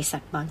ญ่บริษั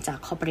ทบางจาก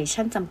คอร์ปอเร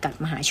ชั่นจำกัด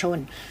มหาชน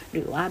ห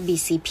รือว่า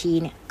BCP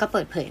เนี่ยก็เ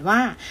ปิดเผยว่า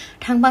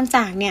ทางบางจ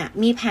ากเนี่ย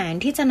มีแผน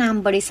ที่จะน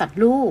ำบริษัท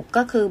ลูก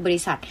ก็คือบ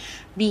ริษัท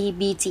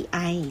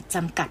BBGI จ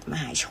ำกัดม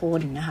หาชน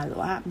นะคะหรือ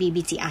ว่า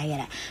BBGI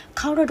แหละเ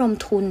ข้าระดม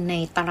ทุนใน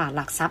ตลาดห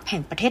ลักทรัพย์แห่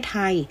งประเทศไท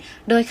ย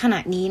โดยขณะ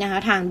นี้นะคะ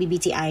ทาง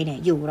BBGI เนี่ย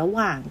อยู่ระห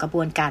ว่างกระบ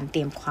วนการเต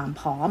รียมความ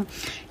พร้อม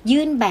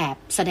ยื่นแบบ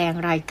แสดง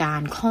รายการ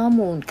ข้อ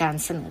มูลการ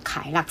เสนอข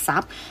ายหลักทรั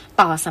พย์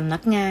ต่อสำนั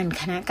กงาน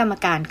คณะกรรม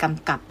การก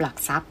ำกับหลัก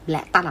ทรัพย์แล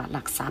ะตลาดห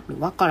ลักทรัพย์หรือ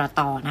ว่ากล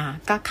ต.นะคะ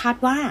ก็คาด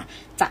ว่า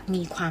จะ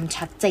มีความ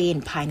ชัดเจน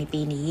ภายใน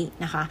ปีนี้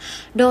นะคะ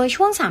โดย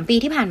ช่วง3ปี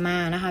ที่ผ่านมา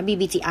นะคะ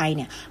BBGI เ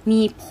นี่ย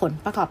มีผล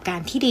ประกอบการ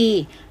ที่ดี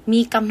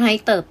มีกำไร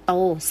เติบโต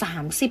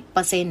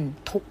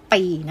 30% ทุก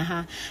ปีนะคะ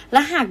แล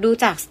ะหากดู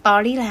จากสตอ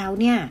รี่แล้ว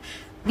เนี่ย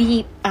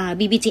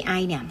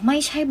BBGI เนี่ยไม่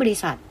ใช่บริ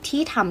ษัท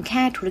ที่ทำแ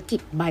ค่ธุรกิจ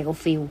ไบโอ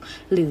ฟิล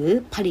หรือ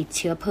ผลิตเ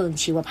ชื้อเพลิง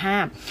ชีวภา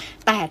พ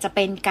แต่จะเ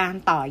ป็นการ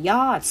ต่อย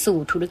อดสู่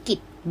ธุรกิจ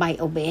ไบ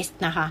โอเบส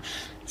นะคะ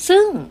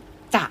ซึ่ง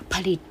จะผ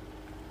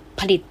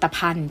ลิต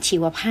ภัณฑ์ชี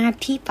วภาพ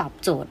ที่ตอบ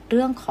โจทย์เ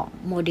รื่องของ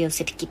โมเดลเศ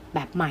รษฐกิจแบ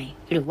บใหม่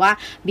หรือว่า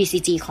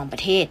BCG ของปร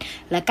ะเทศ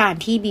และการ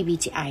ที่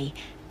BBGI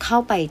เข้า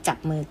ไปจับ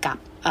มือกับ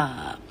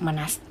มา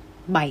นัส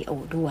ไบโอ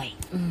ด้วย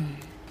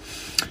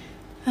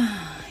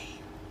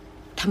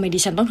ทำไมดิ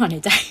ฉันต้องถอนห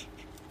ายใจ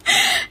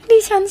ดิ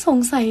ฉันสง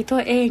สัยตั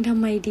วเองทำ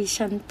ไมดิ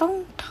ฉันต้อง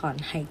ถอน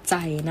หายใจ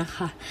นะค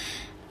ะ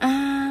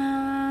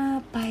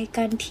ไป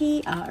กันที่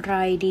อะไร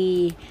ดี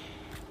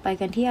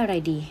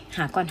ห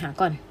าก่อ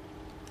น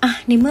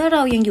ในเมื่อเร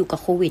ายังอยู่กับ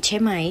โควิดใช่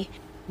ไหม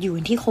อยู่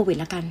ที่โควิด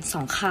ละกัน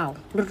2ข่าว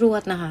รว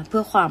ดนะคะเพื่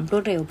อความร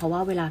วดเร็วเพราะว่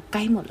าเวลาใก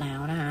ล้หมดแล้ว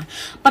นะคะ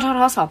ปตท.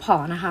สผ.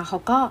นะคะเขา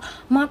ก็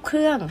มอบเค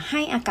รื่องใ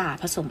ห้อากาศ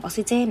ผสมออก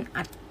ซิเจน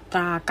อัต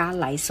ราการ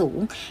ไหลสูง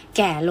แ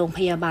ก่โรงพ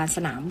ยาบาลส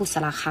นามบุษ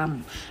ราค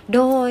ำโ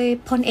ดย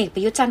พลเอกปร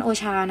ะยุทธ์จันทร์โอ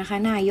ชานะคะ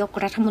นายก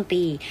รัฐมนต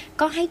รี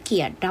ก็ให้เ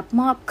กียรติรับ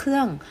มอบเครื่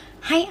อง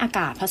ให้อาก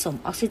าศผสม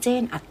ออกซิเจ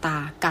นอัตรา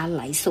การไห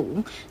ลสูง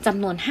จ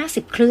ำนวน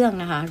50เครื่อง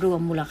นะคะรว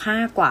มมูลค่า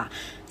กว่า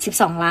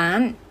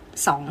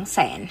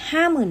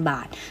 12,250,000 บ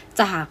าท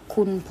จาก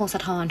คุณพงศ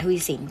ธร ทวี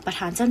สินประธ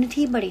านเจ้าหน้า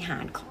ที่บริหา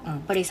รของ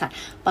บริษัท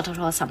ปต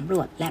ท.สำร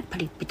วจและผ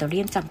ลิตปิโตรเลี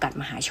ยมจำกัด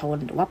มหาชน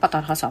หรือว่าปต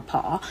ท.สผ.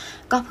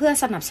ก็เพื่อ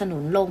สนับสนุ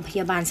นโรงพย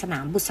าบาลสนา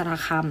มบุษรา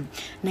ค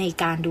ำใน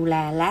การดูแล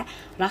และ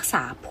รักษ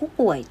าผู้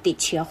ป่วยติด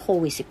เชื้อโค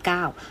วิด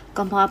 -19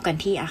 ก็มอบกัน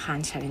ที่อาคาร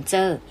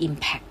Challenger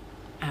Impact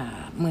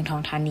เมืองทอ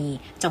งธานี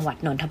จังหวัด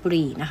นนทบุ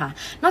รีนะคะ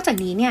นอกจาก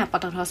นี้เนี่ยป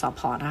ตท.ส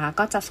ผ.นะคะ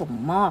ก็จะส่ง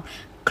มอบ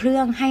เครื่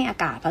องให้อา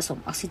กาศผสม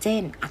ออกซิเจ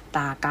นอัต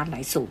ราการไหล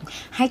สูง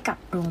ให้กับ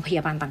โรงพย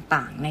าบาล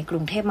ต่างๆในกรุ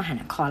งเทพมหา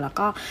นครแล้ว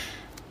ก็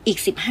อีก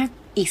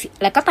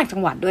แล้วก็ต่างจั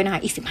งหวัดด้วยนะค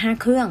ะอีก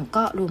15เครื่อง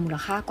ก็รวมมูล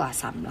ค่ากว่า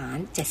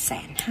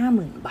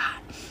 3,750,000 บาท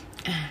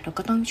เรา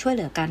ก็ต้องช่วยเห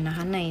ลือกันนะค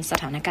ะในส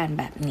ถานการณ์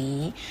แบบนี้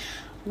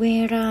เว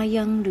ลา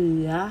ยังเหลื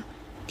อ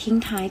ทิ้ง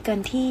ท้ายกัน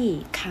ที่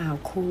ข่าว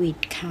โควิด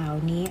ข่าว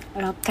นี้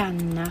แล้วกัน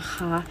นะค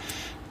ะ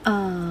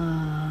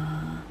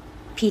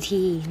PT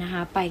นะค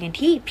ะไปกัน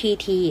ที่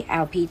PT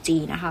LPG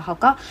นะคะเขา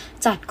ก็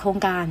จัดโครง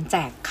การแจ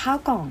กข้าว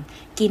กล่อง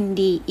กิน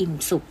ดีอิ่ม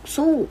สุข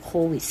สู้โค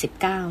วิด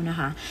 -19 นะ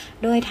คะ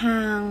โดยทา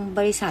งบ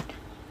ริษัท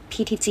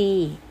PTG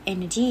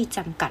Energy จ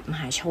ำกัดม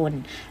หาชน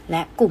แล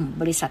ะกลุ่ม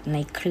บริษัทใน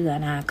เครือ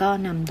นะก็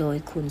นำโดย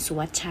คุณสุ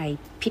วัชชัย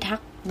พิทัก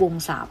ษ์วง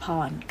ศาพ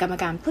รกรรม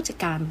การผู้จัด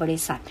การบริ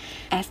ษัท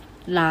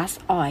Atlas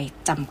Oil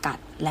จำกัด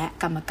และ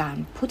กรรมการ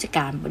ผู้จัดก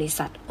ารบริ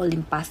ษัท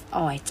Olympus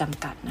Oil จ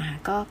ำกัดนะคะ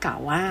ก็กล่า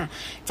วว่า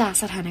จาก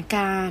สถานก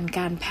ารณ์ก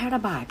ารแพร่ร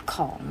ะบาดข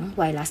อง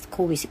ไวรัสโค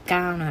วิด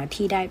 -19 นะคะ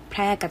ที่ได้แพ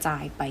ร่กระจา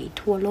ยไป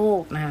ทั่วโล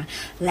กนะคะ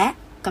และ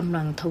กำ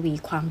ลังทวี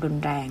ความรุน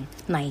แรง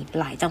ใน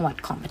หลายจังหวัด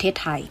ของประเทศ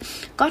ไทย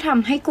ก็ท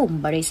ำให้กลุ่ม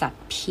บริษัท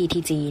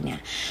PTG เนี่ย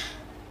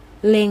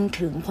เล็ง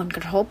ถึงผลก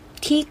ระทบ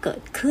ที่เกิ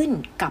ดขึ้น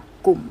กับ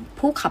กลุ่ม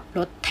ผู้ขับร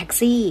ถแท็ก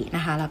ซี่น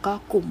ะคะแล้วก็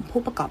กลุ่ม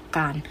ผู้ประกอบก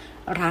าร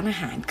ร้านอา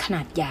หารขน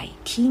าดใหญ่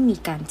ที่มี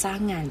การจ้า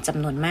งงานจ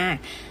ำนวนมาก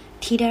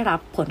ที่ได้รับ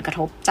ผลกระท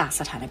บจาก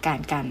สถานการ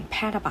ณ์การแพ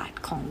ร่ระบาด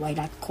ของไว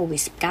รัสโควิ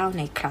ด -19 ใ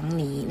นครั้ง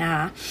นี้นะค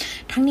ะ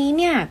ทั้งนี้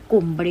เนี่ยก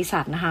ลุ่มบริษั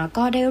ทนะคะ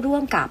ก็ได้ร่ว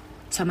มกับ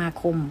สมา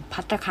คม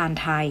ภัตตาคาร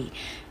ไทย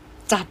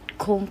จัด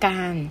โครงกา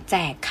รแจ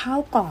กข้า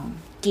วกล่อง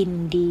กิน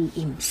ดี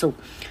อิ่มสุข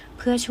เ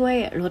พื่อช่วย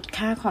ลด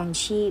ค่าครอง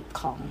ชีพ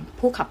ของ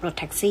ผู้ขับรถ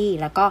แท็กซี่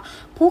แล้วก็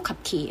ผู้ขับ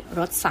ขี่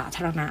รถสาธ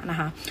ารณะนะ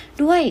คะ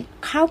ด้วย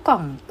ข้าวกล่อ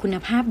งคุณ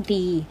ภาพ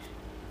ดี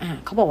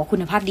เขาบอกว่าคุ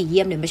ณภาพดีเ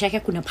ยี่ยมเลยไม่ใช่แ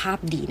ค่คุณภาพ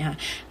ดีนะคะ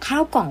ข้า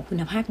วกล่องคุ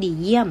ณภาพดี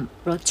เยี่ยม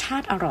รสชา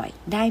ติอร่อย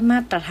ได้มา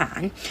ตรฐา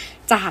น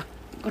จาก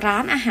ร้า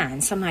นอาหาร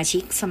สมาชิ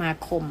กสมา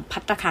คมภั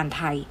ตตาคารไ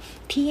ทย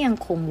ที่ยัง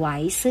คงไว้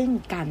ซึ่ง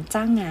การ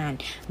จ้างงาน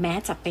แม้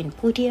จะเป็น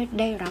ผู้ที่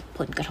ได้รับผ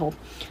ลกระทบ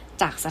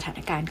จากสถาน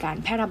การณ์การ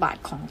แพร่ระบาด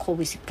ของโค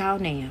วิด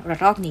 -19 ในระ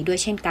ลอกนี้ด้วย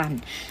เช่นกัน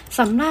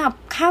สำหรับ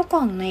ข้าวก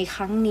ล่องในค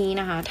รั้งนี้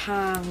นะคะท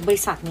างบ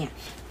ริษัทเนี่ย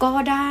ก็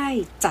ได้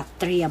จัด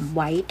เตรียมไ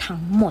ว้ทั้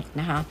งหมด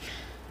นะคะ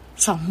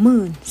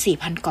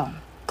24,000 กล่อง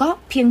ก็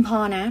เพียงพอ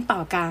นะต่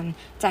อการ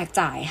แจก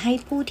จ่ายให้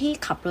ผู้ที่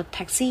ขับรถแ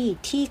ท็กซี่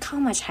ที่เข้า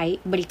มาใช้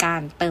บริการ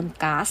เติม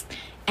ก๊าซ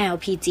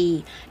LPG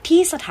ที่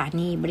สถา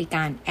นีบริก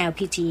าร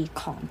LPG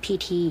ของ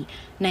PT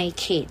ใน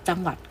เขตจัง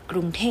หวัดก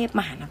รุงเทพ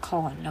มหานค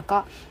รแล้วก็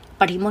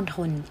ปริมณฑ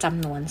ลจ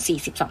ำนวน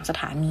42ส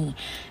ถานี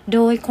โด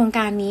ยโครงก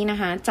ารนี้นะ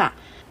คะจะ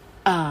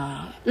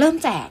เริ่ม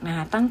แจกนะค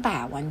ะตั้งแต่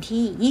วัน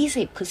ที่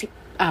20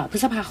พฤ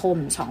ษภาคม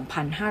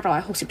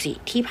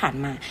 2564 ที่ผ่าน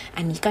มา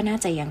อันนี้ก็น่า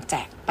จะยังแจ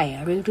กไป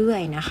เรื่อ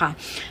ยๆนะคะ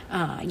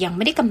ยังไ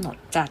ม่ได้กำหนด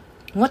จะ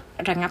งด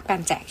ระงับกา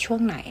รแจกช่ว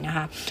งไหนนะค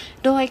ะ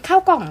โดยข้า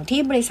วกล่อง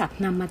ที่บริษัท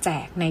นำมาแจ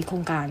กในโคร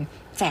งการ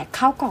แจก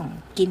ข้าวกล่อง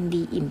กิน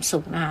ดีอิ่มสุ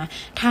ขนะคะ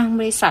ทางบ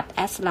ริษัท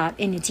Atlas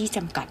Energy จ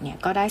ำกัดเนี่ย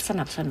ก็ได้ส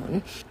นับสนุน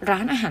ร้า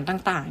นอาหาร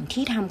ต่างๆ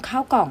ที่ทำข้า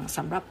วกล่องส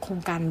ำหรับโคร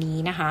งการนี้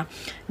นะคะ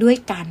ด้วย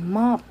การม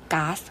อบ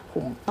ก๊าซ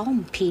หุงต้ม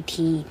PT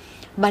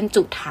บรร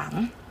จุถัง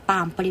ต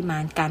ามปริมา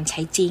ณการใ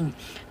ช้จริง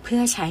เพื่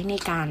อใช้ใน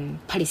การ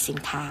ผลิตสิน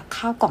ค้า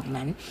ข้าวกล่อง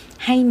นั้น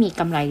ให้มี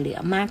กำไรเหลือ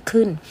มาก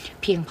ขึ้น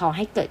เพียงพอใ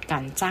ห้เกิดกา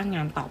รจ้างง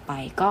านต่อไป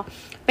ก็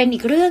เป็นอี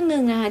กเรื่องนึ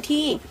งนะคะ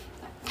ที่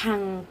ทาง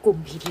กลุ่ม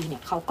PT เนี่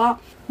ยเขาก็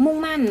มุ่ง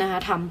มั่นนะคะ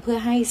ทำเพื่อ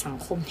ให้สัง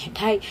คมเนี่ย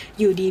ได้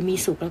อยู่ดีมี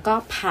สุขแล้วก็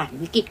ผ่าน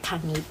วิกฤตครั้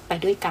งนี้ไป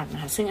ด้วยกันน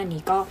ะคะซึ่งอัน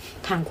นี้ก็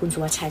ทางคุณสุ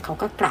วัชชัยเขา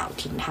ก็กล่าว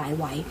ทิ้งท้าย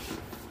ไว้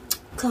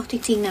คือจ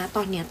ริงๆนะต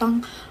อนนี้ต้อง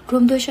ร่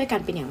วมด้วยช่วยกั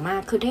นเป็นอย่างมา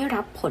กคือได้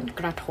รับผล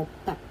กระทบ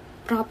แบบ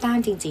รอบด้าน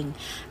จริง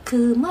ๆคื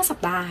อเมื่อสัป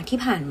ดาห์ที่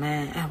ผ่านมา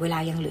เวลา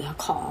ยังเหลือ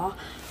ขอ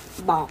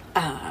บอก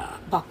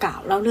กล่าว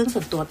เล่าเรื่องส่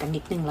วนตัวกัน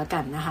นิดนึงแล้วกั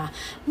นนะคะ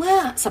เมื่อ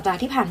สัปดาห์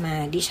ที่ผ่านมา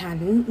ดิฉัน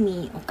มี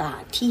โอกา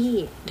สที่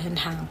เดิน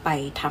ทางไป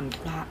ทำ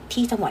ธุระ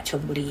ที่จังหวัดช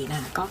ลบุรีนะ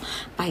คะก็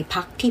ไป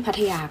พักที่พั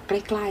ทยาใ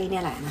กล้ๆเนี่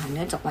ยแหละนะคะเ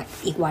นื่องจากว่า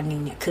อีกวันนึ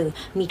งเนี่ยคือ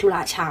มีธุระ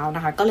เช้าน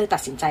ะคะก็เลยตั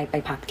ดสินใจไป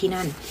พักที่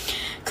นั่น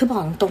คือบอ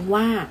กตรง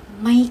ว่า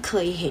ไม่เค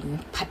ยเห็น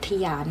พัท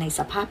ยาในส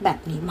ภาพแบบ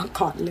นี้มา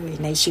ก่อนเลย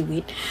ในชีวิ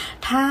ต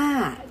ถ้า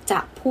จะ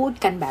พูด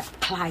กันแบบ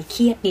คลายเค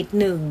รียดนิด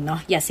นึงเนาะ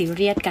อย่าซีเ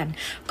รียสกัน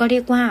ก็เรี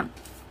ยกว่า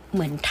เ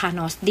หมือนธาน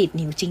อสดีด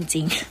นิ้วจ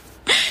ริง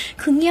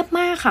ๆคือเงียบ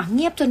มากค่ะเ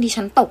งียบจนดิ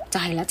ฉันตกใจ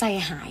และใจ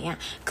หาย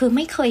คือไ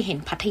ม่เคยเห็น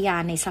พัทยา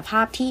ในสภ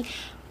าพที่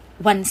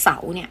วันเสา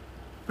ร์เนี่ย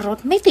รถ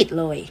ไม่ติด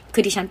เลยคื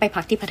อดิฉันไป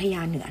พักที่พัทย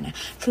าเหนือนะ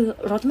คือ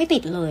รถไม่ติ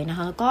ดเลยนะค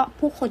ะแล้วก็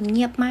ผู้คนเ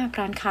งียบมาก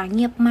ร้านค้าเ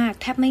งียบมาก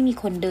แทบไม่มี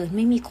คนเดินไ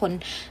ม่มีคน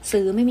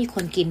ซื้อไม่มีค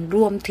นกินร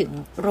วมถึง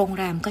โรง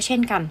แรมก็เช่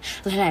นกัน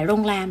หลายๆโร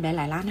งแรมห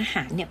ลายๆร้านอาห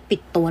ารเนี่ยปิ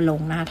ดตัวลง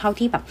นะคะเท่า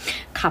ที่แบบ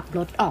ขับร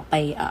ถออกไป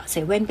เซ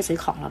เว่นไปซื้อ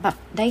ของแล้วแบบ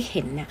ได้เ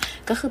ห็นเนี่ย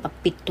ก็คือแบบ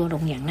ปิดตัวล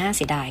งอย่างน่าเ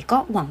สียดายก็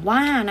หวังว่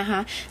านะคะ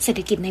เศรษฐ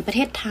กิจในประเท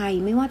ศไทย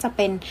ไม่ว่าจะเ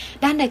ป็น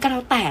ด้านใดก็แล้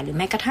วแต่หรือแ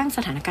ม้กระทั่งส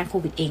ถานการณ์โค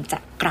วิดเองจะ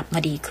กลับมา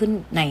ดีขึ้น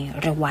ใน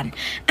เร็ววัน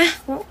อ่ะ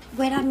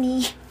เวลามี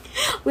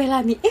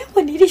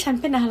วันนี้ดิฉัน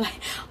เป็นอะไร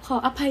ขอ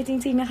อภัยจ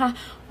ริงๆนะคะ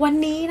วัน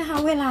นี้นะคะ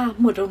เวลา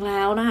หมดลงแ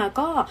ล้วนะคะ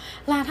ก็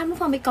ลาท่านผู้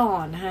ฟังไปก่อ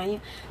นนะคะ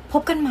พ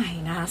บกันใหม่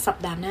นะคะสัป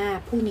ดาห์หน้า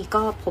พรุ่งนี้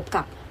ก็พบ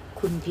กับ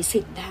คุณพิสิ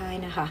ทธิ์ได้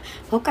นะคะ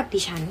พบกับดิ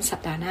ฉันสัป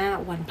ดาห์หน้า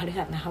วันพฤ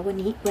หัสนะคะวัน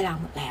นี้เวลา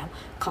หมดแล้ว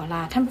ขอล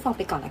าท่านผู้ฟังไ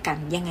ปก่อนละกัน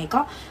ยังไง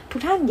ก็ทุ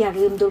กท่านอย่า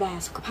ลืมดูแล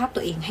สุขภาพตั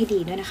วเองให้ดี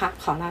ด้วยนะคะ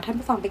ขอลาท่าน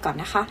ผู้ฟังไปก่อน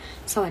นะคะ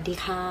สวัสดี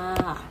ค่ะ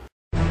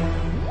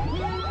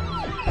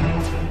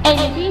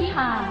Energy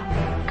Time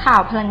ข่า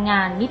วพลังง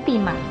านมิติ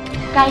ใหม่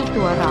ใกล้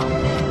ตัวเรา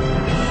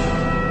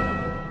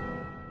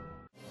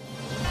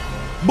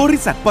บริ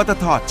ษัทปต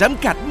ท.จ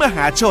ำกัดมห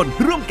าชน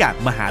ร่วมกับ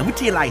มหาวิ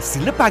ทยาลัยศิ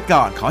ลปาก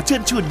รขอเชิ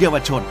ญชวนเยาว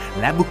ชน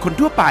และบุคคล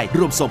ทั่วไป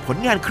ร่วมส่งผล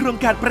งานโครง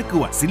การประก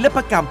วดศิลป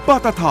กรรมป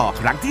ตท.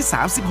ครั้งที่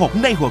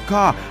 36ในหัว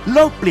ข้อโล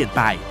กเปลี่ยนไ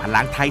ปพ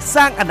ลังไทยส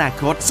ร้างอนา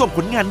คตส่งผ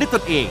ลงานด้วยต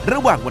นเองร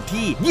ะหว่างวัน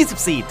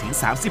ที่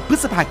 24-30 พฤ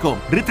ษภาคม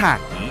หรือทาง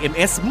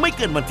EMS ไม่เ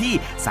กินวันที่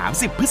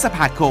 30 พฤษภ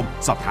าคม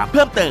สอบถามเ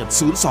พิ่มเติม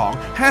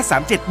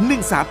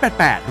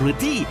 02-537-1388 หรือ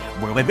ที่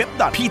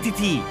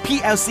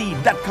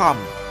www.pttplc.com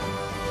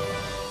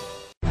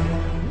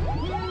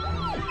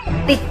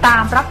ติดตา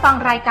มรับฟัง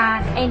รายการ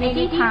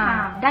Energy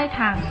Time ได้ท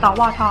าง ส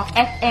วท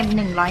FM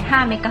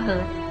 105 เมกะเฮิ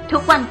รตซ์ทุ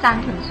กวันจันท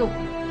ร์ถึงศุกร์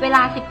เวล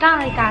า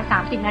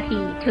 19:30 น.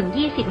ถึง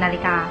 20:00 น.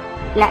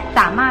และส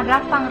ามารถรั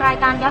บฟังราย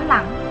การย้อนห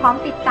ลังพร้อม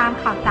ติดตาม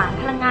ข่าวสาร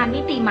พลังงาน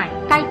มิติใหม่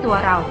ใกล้ตัว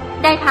เรา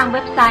ได้ทางเ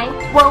ว็บไซต์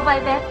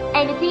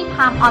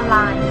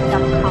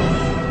www.energytimeonline.com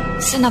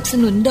สนับส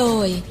นุนโด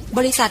ยบ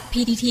ริษัท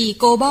PTT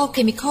Global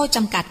Chemical จ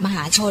ำกัดมห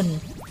าชน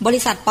บ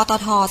ริษัทปต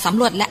ท.สำ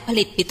รวจและผ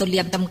ลิตปิโตรเลี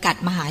ยมจำกัด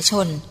มหาช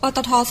นปต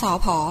ท.ส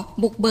ผ.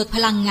บุกเบิกพ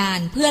ลังงาน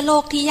เพื่อโล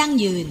กที่ยั่ง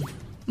ยืน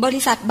บ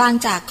ริษัทบาง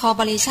จากคอร์ป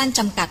อเรชั่นจ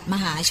ำกัดม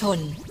หาชน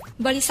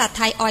บริษัทไ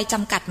ทยออยล์จ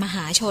ำกัดมห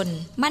าชน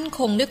มั่นค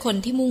งด้วยคน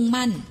ที่มุ่ง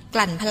มั่นก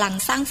ลั่นพลัง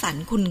สร้างสรร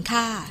ค์คุณ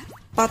ค่า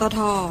ปตท.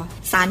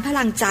สารพ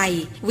ลังใจ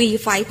We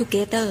Fight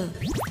Together